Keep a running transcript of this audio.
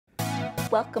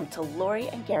Welcome to Laurie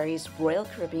and Gary's Royal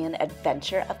Caribbean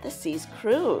Adventure of the Seas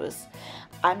cruise.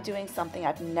 I'm doing something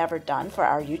I've never done for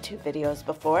our YouTube videos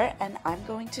before, and I'm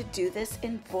going to do this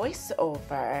in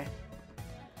voiceover.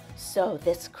 So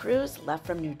this cruise left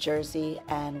from New Jersey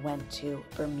and went to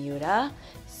Bermuda,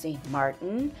 St.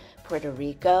 Maarten, Puerto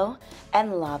Rico,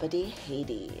 and Labadee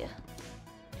Haiti.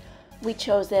 We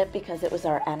chose it because it was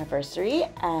our anniversary,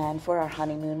 and for our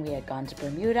honeymoon we had gone to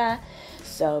Bermuda.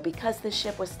 So because the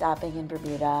ship was stopping in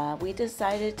Bermuda, we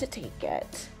decided to take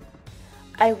it.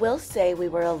 I will say we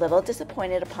were a little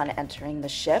disappointed upon entering the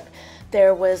ship.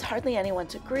 There was hardly anyone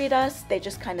to greet us. They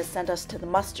just kind of sent us to the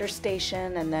muster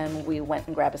station, and then we went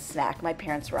and grabbed a snack. My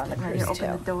parents were on the cruise too.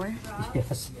 Open the door?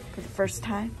 Yes. For the first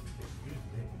time?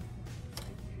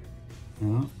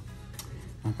 No,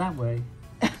 not that way.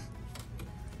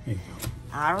 There you go.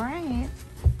 All right.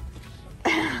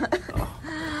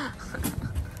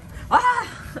 Ah,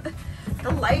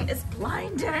 the light is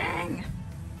blinding.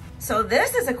 So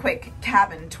this is a quick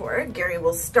cabin tour. Gary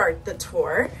will start the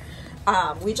tour.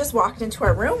 We just walked into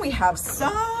our room. We have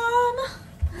some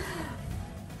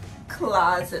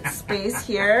closet space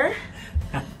here.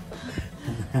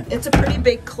 It's a pretty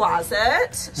big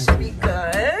closet. Should be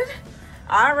good.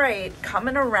 All right,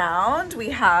 coming around, we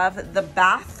have the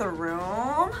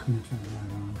bathroom.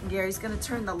 Gary's gonna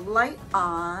turn the light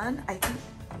on. I think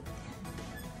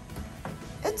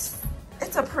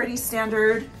it's a pretty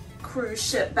standard cruise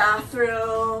ship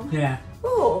bathroom. Yeah.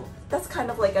 Ooh, that's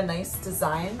kind of like a nice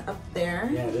design up there.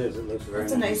 Yeah, it is. It looks very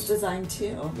nice. It's a nice design too.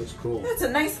 It looks cool. It's a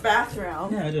nice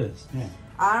bathroom. Yeah, it is. Yeah.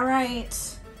 All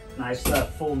right. Nice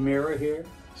full mirror here.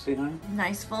 See, honey?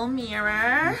 Nice full mirror.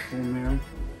 Nice full mirror.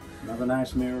 Another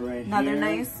nice mirror right here. Another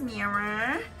nice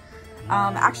mirror.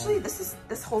 Actually,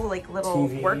 this whole like little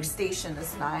TV. workstation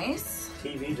is nice.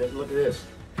 TV. Look at this.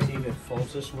 TV that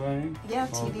folds this way. Yeah,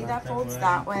 TV that folds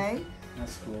that way.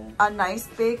 That's cool. A nice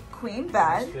big queen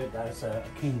That's bed. good. That's a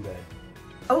king bed.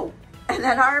 Oh, and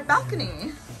then our balcony.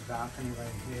 A balcony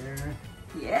right here.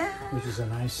 Yeah. Which is a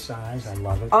nice size. I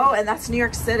love it. Oh, and that's New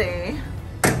York City.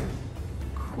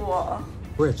 Cool.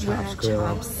 We're at Chops Grill.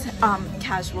 Chops.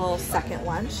 Casual second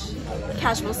lunch.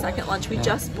 Casual second lunch. We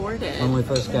just boarded. When we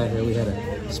first got here, we had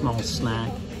a small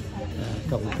snack, a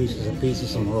couple of pieces of pizza,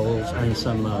 some rolls, and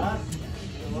some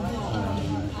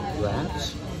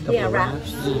wraps. Yeah,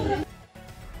 wraps. Yeah.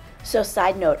 So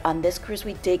side note, on this cruise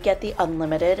we did get the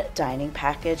unlimited dining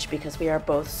package because we are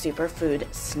both super food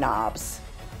snobs.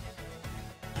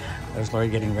 There's Laurie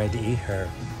getting ready to eat her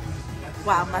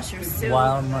Wild mushroom soup.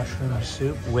 wild mushroom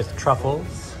soup with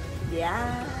truffles.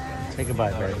 Yeah. Take a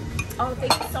bite, baby. Oh,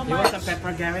 thank you so much. You want some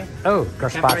pepper, Gary? Oh,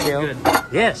 gazpacho. Pepper is good.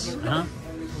 Yes. Huh?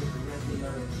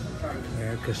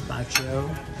 There,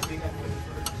 gazpacho.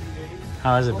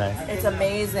 How is it, babe? It's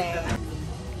amazing.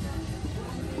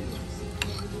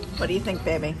 What do you think,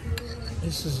 baby?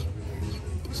 This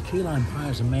key lime pie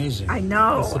is amazing. I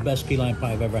know. It's the best key lime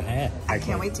pie I've ever had. I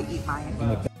can't wait to eat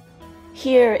mine.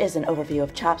 Here is an overview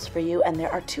of Chops for you, and there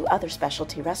are two other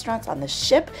specialty restaurants on the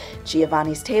ship,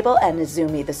 Giovanni's Table and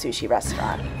Izumi, the sushi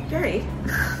restaurant. Gary,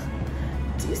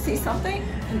 do you see something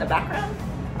in the background?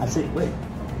 I see, wait.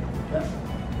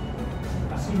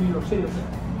 I see New York City.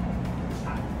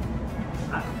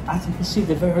 I think I see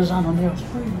the Verrazano Narrow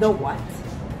Bridge. The what?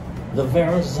 The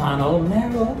Verrazano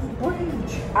Narrow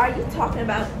Bridge. Are you talking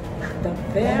about the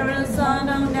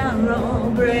Verrazano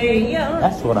Narrow Bridge?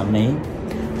 That's what I mean.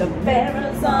 The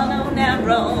Verrazano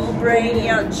Narrow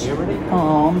Bridge. Here it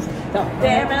comes.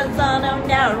 Verrazano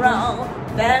Narrow,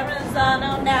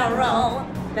 Verrazano Narrow,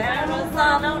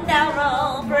 Verrazano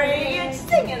Narrow Bridge.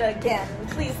 Sing it again,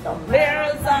 please. The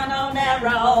Verrazano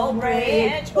Narrow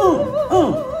Bridge.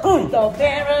 The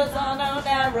Verrazano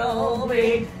Narrow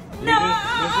Bridge. No!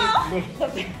 What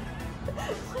are you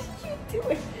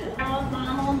doing?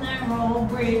 Verrazano Narrow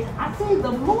Bridge. I see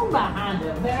the moon behind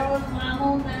it.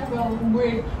 Verrazano Narrow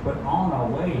Bridge. We're on our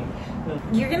way.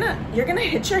 You're gonna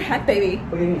hit your head, baby.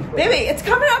 What do you mean? Baby, it's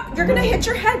coming up. You're gonna hit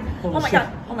your head. Oh, Oh my shit.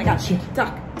 god. Oh my god. Shit.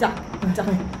 Duck, duck, duck,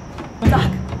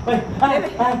 duck. Wait, Baby.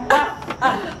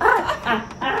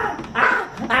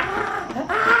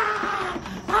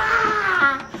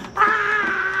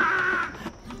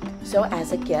 So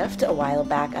as a gift, a while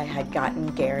back I had gotten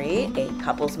Gary a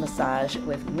couples massage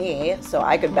with me so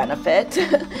I could benefit.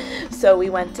 So we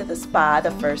went to the spa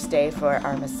the first day for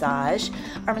our massage.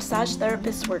 Our massage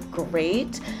therapists were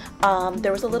great.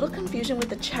 There was a little confusion with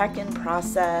the check-in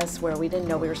process where we didn't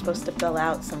know we were supposed to fill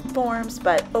out some forms,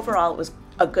 but overall it was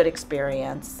a good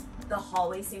experience. The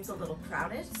hallway seems a little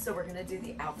crowded, so we're gonna do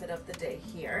the outfit of the day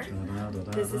here.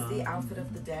 This is the outfit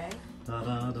of the day.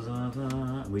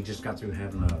 We just got through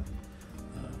having a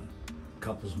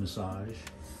couples massage.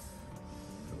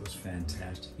 It was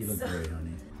fantastic. You look great,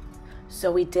 honey.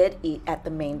 So we did eat at the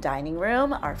main dining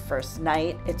room our first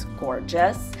night. It's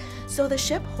gorgeous. So the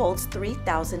ship holds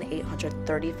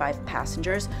 3,835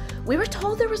 passengers. We were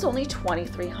told there was only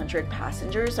 2,300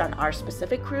 passengers on our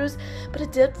specific cruise, but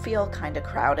it did feel kind of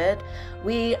crowded.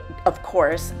 We, of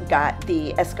course, got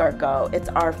the escargot. It's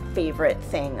our favorite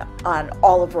thing on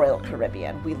all of Royal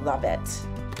Caribbean. We love it.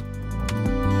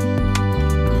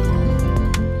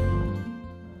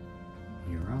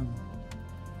 You're on.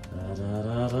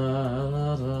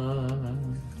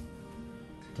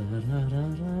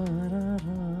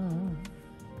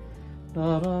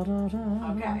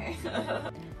 Okay.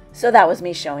 So that was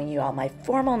me showing you all my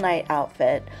formal night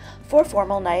outfit. For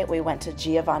formal night, we went to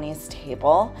Giovanni's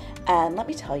table, and let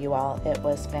me tell you all, it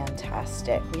was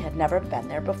fantastic. We had never been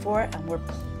there before, and we're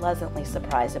pleasantly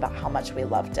surprised about how much we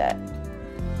loved it.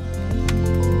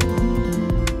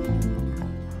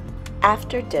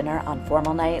 After dinner on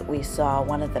formal night, we saw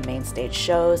one of the main stage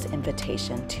shows,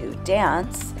 Invitation to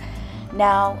Dance.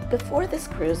 Now, before this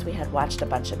cruise, we had watched a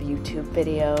bunch of YouTube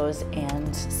videos,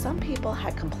 and some people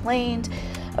had complained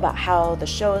about how the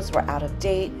shows were out of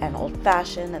date and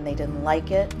old-fashioned and they didn't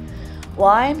like it. Well,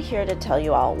 I'm here to tell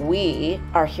you all, we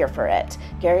are here for it.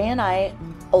 Gary and I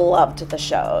loved the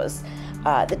shows.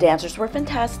 The dancers were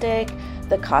fantastic.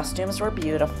 The costumes were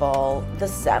beautiful. The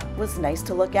set was nice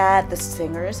to look at. The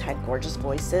singers had gorgeous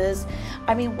voices.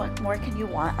 I mean, what more can you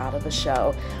want out of a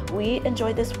show? We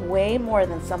enjoyed this way more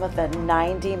than some of the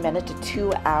 90-minute to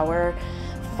 2-hour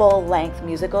full-length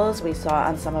musicals we saw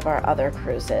on some of our other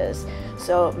cruises.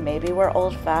 So maybe we're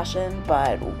old-fashioned,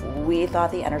 but we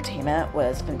thought the entertainment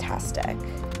was fantastic.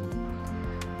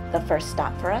 The first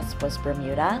stop for us was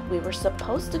Bermuda. We were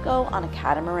supposed to go on a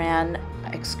catamaran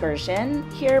excursion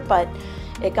here, but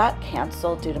it got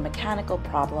canceled due to mechanical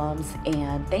problems,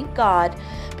 and thank God,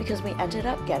 because we ended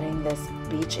up getting this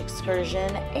beach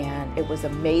excursion and it was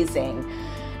amazing.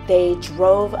 They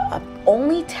drove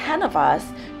only 10 of us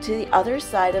to the other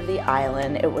side of the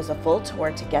island. It was a full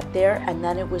tour to get there, and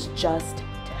then it was just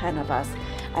 10 of us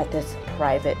at this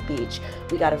private beach.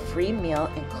 We got a free meal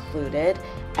included,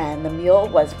 and the meal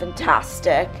was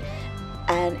fantastic.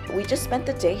 And we just spent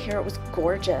the day here. It was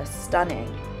gorgeous,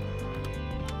 stunning.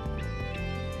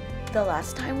 The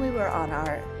last time we were on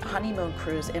our honeymoon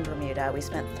cruise in Bermuda, we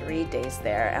spent 3 days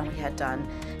there, and we had done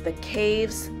the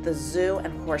caves, the zoo,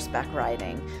 and horseback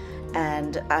riding.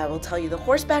 And I will tell you, the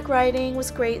horseback riding was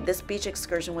great. This beach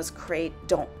excursion was great.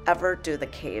 Don't ever do the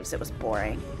caves. It was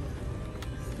boring.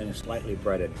 And it's slightly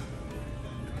breaded.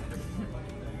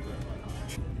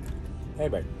 Hey,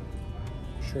 babe.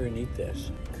 Sure you need this.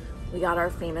 We got our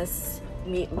famous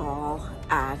meatball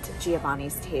at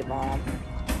Giovanni's table.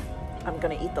 I'm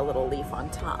gonna eat the little leaf on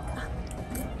top.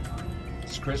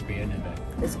 It's crispy, isn't it?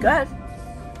 It's good.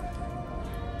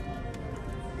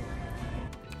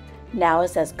 Now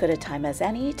is as good a time as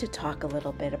any to talk a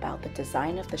little bit about the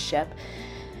design of the ship.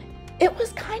 It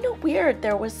was kind of weird.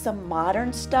 There was some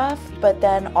modern stuff, but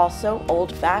then also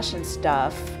old-fashioned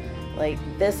stuff. Like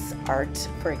this art,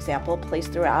 for example,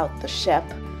 placed throughout the ship.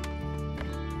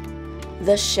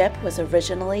 The ship was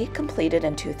originally completed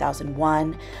in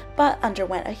 2001, but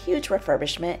underwent a huge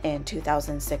refurbishment in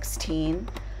 2016.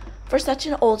 For such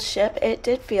an old ship, it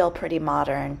did feel pretty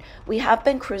modern. We have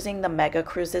been cruising the mega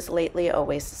cruises lately,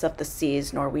 Oasis of the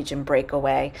Seas, Norwegian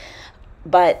Breakaway,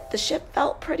 but the ship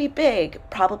felt pretty big,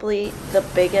 probably the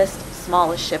biggest,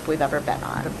 smallest ship we've ever been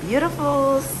on. The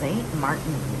beautiful St.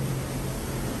 Maarten.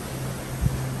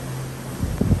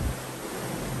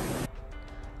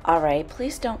 All right,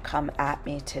 please don't come at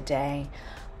me today.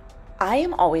 I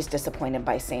am always disappointed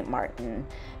by St. Maarten.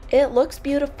 It looks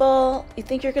beautiful, you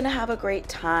think you're gonna have a great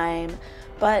time,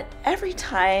 but every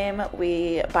time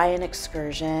we buy an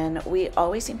excursion, we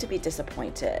always seem to be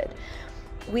disappointed.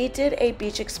 We did a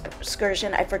beach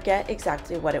excursion, I forget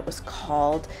exactly what it was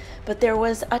called, but there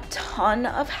was a ton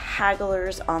of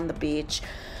hagglers on the beach.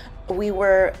 We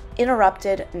were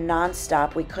interrupted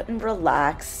nonstop, we couldn't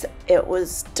relax, it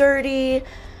was dirty.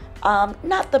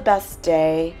 Not the best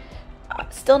day.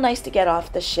 Still nice to get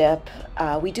off the ship.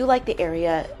 We do like the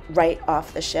area right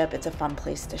off the ship. It's a fun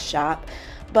place to shop.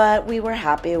 But we were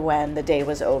happy when the day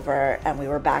was over and we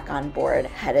were back on board,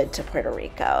 headed to Puerto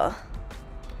Rico.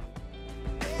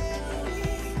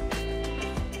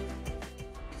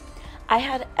 I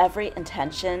had every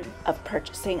intention of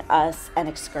purchasing us an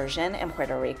excursion in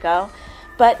Puerto Rico,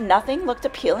 but nothing looked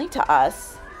appealing to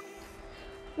us.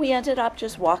 We ended up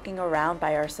just walking around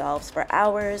by ourselves for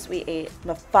hours. We ate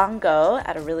mofongo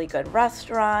at a really good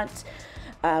restaurant.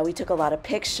 We took a lot of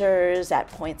pictures at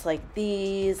points like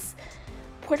these.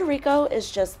 Puerto Rico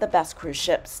is just the best cruise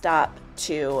ship stop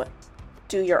to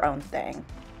do your own thing.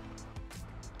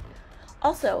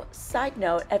 Also, side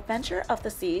note, Adventure of the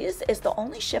Seas is the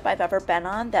only ship I've ever been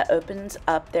on that opens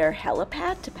up their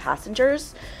helipad to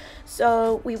passengers.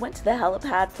 So we went to the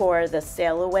helipad for the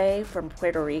sail away from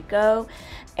Puerto Rico,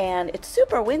 and it's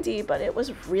super windy, but it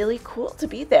was really cool to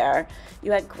be there.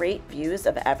 You had great views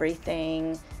of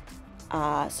everything.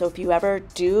 So if you ever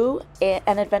do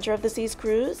an Adventure of the Seas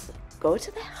cruise, go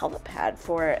to the helipad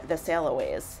for the sail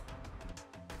aways.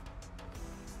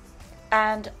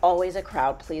 And always a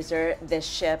crowd pleaser, this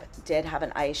ship did have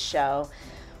an ice show.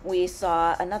 We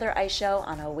saw another ice show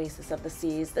on Oasis of the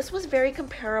Seas. This was very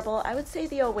comparable. I would say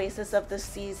the Oasis of the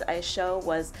Seas ice show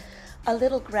was a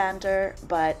little grander,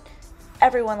 but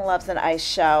everyone loves an ice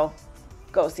show.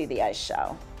 Go see the ice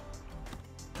show.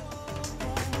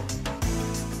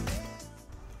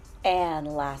 And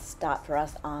last stop for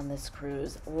us on this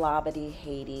cruise, Labadee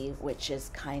Haiti, which is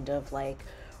kind of like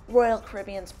Royal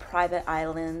Caribbean's private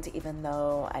island, even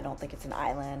though I don't think it's an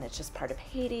island, it's just part of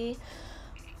Haiti.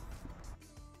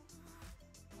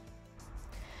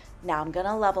 Now I'm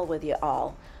gonna level with you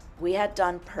all. We had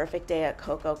done Perfect Day at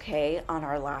Coco Cay on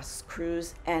our last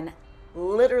cruise and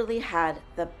literally had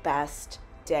the best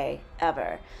day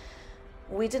ever.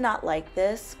 We did not like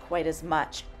this quite as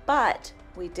much, but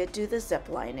we did do the zip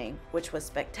lining, which was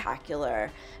spectacular,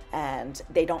 and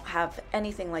they don't have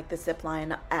anything like the zip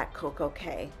line at Coco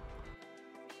Cay.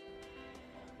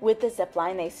 With the zip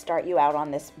line, they start you out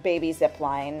on this baby zip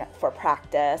line for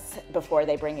practice before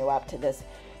they bring you up to this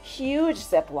huge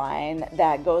zip line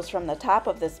that goes from the top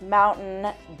of this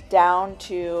mountain down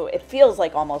to, it feels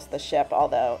like almost the ship,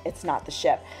 although it's not the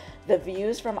ship. The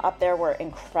views from up there were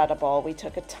incredible. We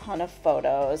took a ton of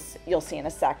photos. You'll see in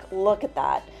a sec. Look at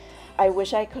that. I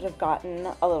wish I could have gotten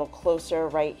a little closer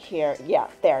right here. Yeah,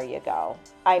 there you go.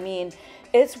 I mean,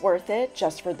 it's worth it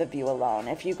just for the view alone.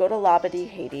 If you go to Labadee,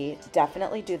 Haiti,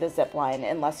 definitely do the zip line.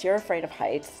 Unless you're afraid of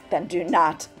heights, then do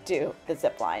not do the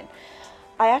zip line.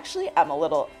 I actually am a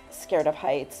little scared of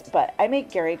heights, but I made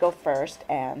Gary go first,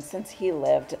 and since he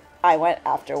lived, I went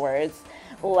afterwards.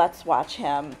 Let's watch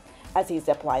him as he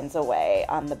zip lines away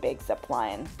on the big zip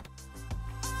line.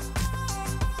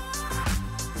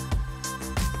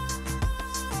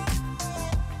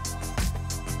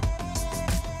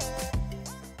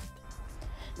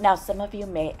 Now, some of you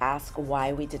may ask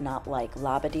why we did not like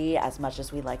Labadee as much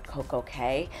as we liked Coco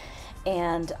Cay.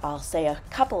 And I'll say a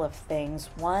couple of things.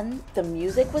 One, the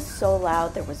music was so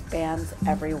loud, there was bands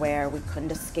everywhere, we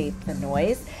couldn't escape the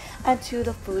noise. And two,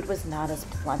 the food was not as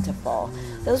plentiful.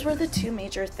 Those were the two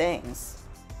major things.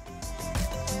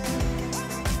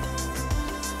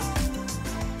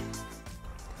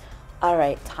 All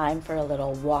right, time for a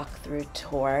little walkthrough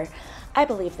tour. I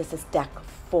believe this is deck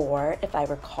 4, if I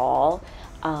recall.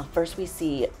 First we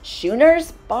see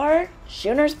Schooner's Bar.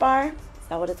 Schooner's Bar, is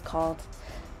that what it's called?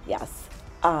 Yes.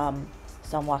 So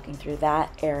I'm walking through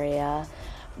that area.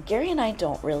 Gary and I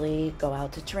don't really go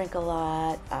out to drink a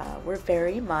lot. We're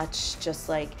very much just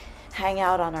like hang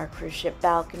out on our cruise ship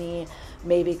balcony,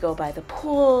 maybe go by the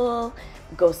pool,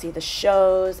 go see the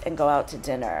shows, and go out to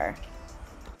dinner.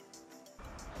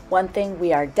 One thing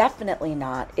we are definitely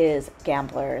not is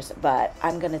gamblers, but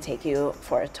I'm going to take you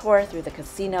for a tour through the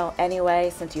casino anyway,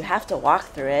 since you have to walk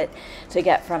through it to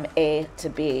get from A to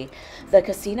B. The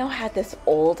casino had this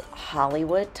old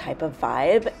Hollywood type of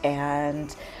vibe,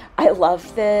 and I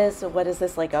love this. What is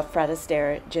this, like a Fred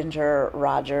Astaire, Ginger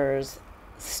Rogers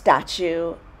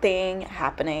statue thing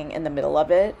happening in the middle of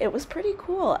it? It was pretty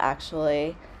cool,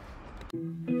 actually.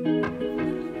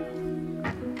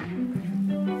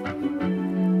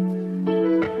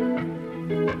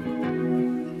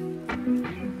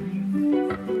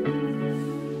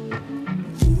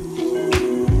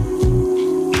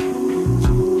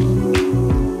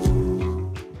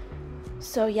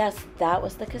 So yes, that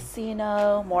was the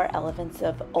casino, more elements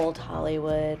of old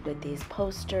Hollywood with these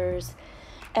posters.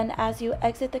 And as you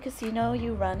exit the casino,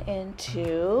 you run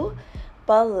into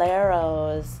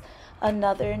Boleros,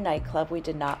 another nightclub we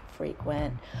did not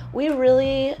frequent. We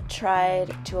really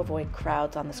tried to avoid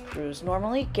crowds on this cruise.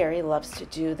 Normally, Gary loves to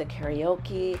do the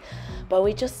karaoke, but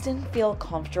we just didn't feel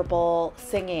comfortable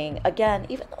singing. Again,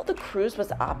 even though the cruise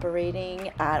was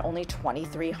operating at only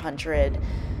 2,300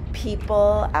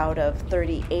 people out of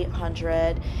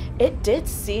 3,800, it did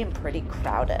seem pretty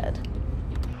crowded.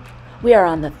 We are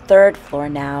on the 3rd floor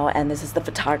now, and this is the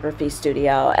photography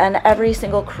studio. And every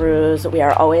single cruise, we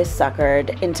are always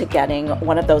suckered into getting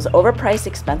one of those overpriced,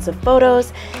 expensive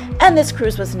photos. And this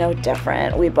cruise was no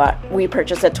different. We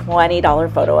purchased a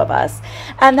 $20 photo of us,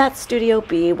 and that's Studio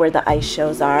B, where the ice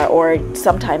shows are. Or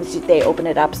sometimes they open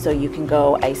it up so you can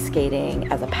go ice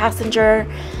skating as a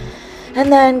passenger. And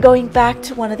then going back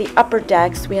to one of the upper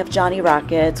decks, we have Johnny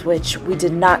Rockets, which we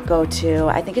did not go to.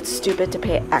 I think it's stupid to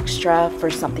pay extra for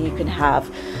something you can have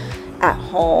at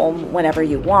home whenever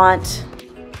you want.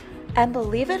 And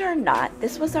believe it or not,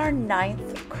 this was our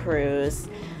 9th cruise.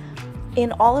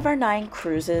 In all of our 9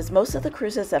 cruises, most of the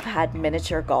cruises have had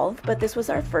miniature golf, but this was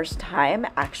our first time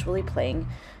actually playing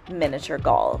miniature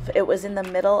golf. It was in the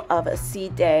middle of a sea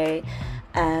day,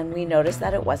 and we noticed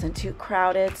that it wasn't too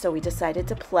crowded, so we decided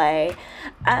to play.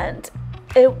 And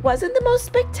it wasn't the most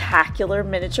spectacular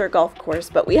miniature golf course,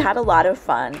 but we had a lot of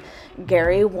fun.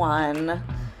 Gary won,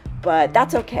 but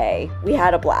that's okay. We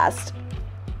had a blast.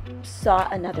 Saw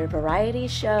another variety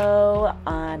show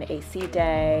on a sea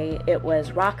day. It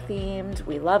was rock themed.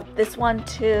 We loved this one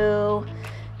too.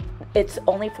 It's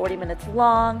only 40 minutes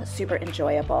long, super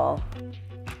enjoyable.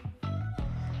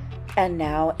 And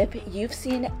now, if you've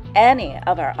seen any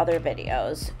of our other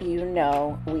videos, you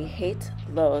know we hate,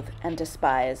 loathe, and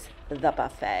despise the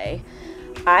buffet.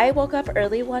 I woke up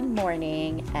early one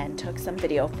morning and took some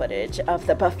video footage of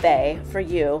the buffet for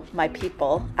you, my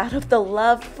people, out of the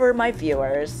love for my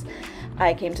viewers.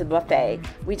 I came to the buffet.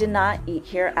 We did not eat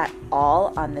here at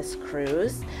all on this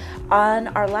cruise. On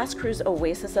our last cruise,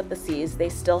 Oasis of the Seas, they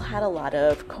still had a lot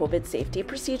of COVID safety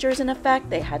procedures in effect.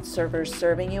 They had servers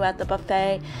serving you at the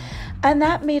buffet, and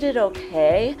that made it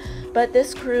okay. But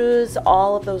this cruise,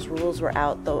 all of those rules were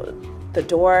out the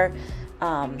door.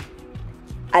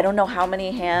 I don't know how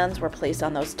many hands were placed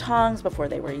on those tongs before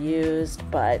they were used,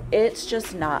 but it's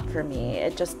just not for me.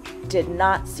 It just did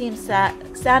not seem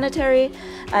sanitary,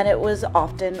 and it was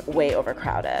often way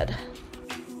overcrowded.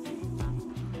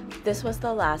 This was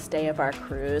the last day of our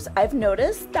cruise. I've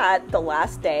noticed that the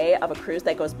last day of a cruise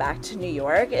that goes back to New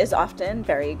York is often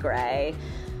very gray.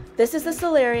 This is the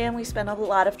solarium. We spent a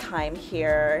lot of time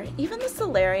here. Even the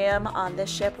solarium on this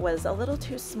ship was a little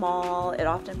too small. It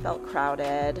often felt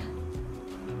crowded.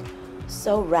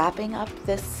 So wrapping up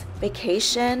this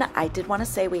vacation, I did want to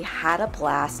say we had a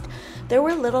blast. There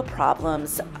were little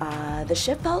problems. The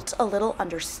ship felt a little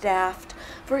understaffed.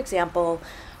 For example,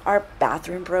 our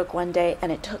bathroom broke one day,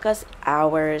 and it took us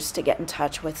hours to get in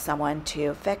touch with someone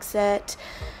to fix it.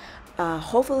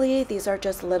 Hopefully these are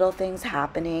just little things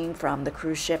happening from the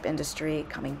cruise ship industry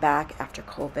coming back after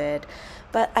COVID.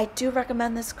 But I do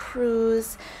recommend this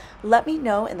cruise. Let me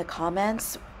know in the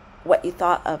comments what you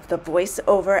thought of the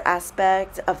voiceover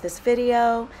aspect of this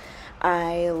video.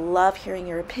 I love hearing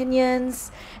your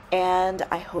opinions, and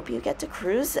I hope you get to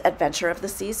cruise Adventure of the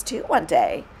Seas too one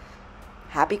day.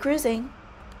 Happy cruising!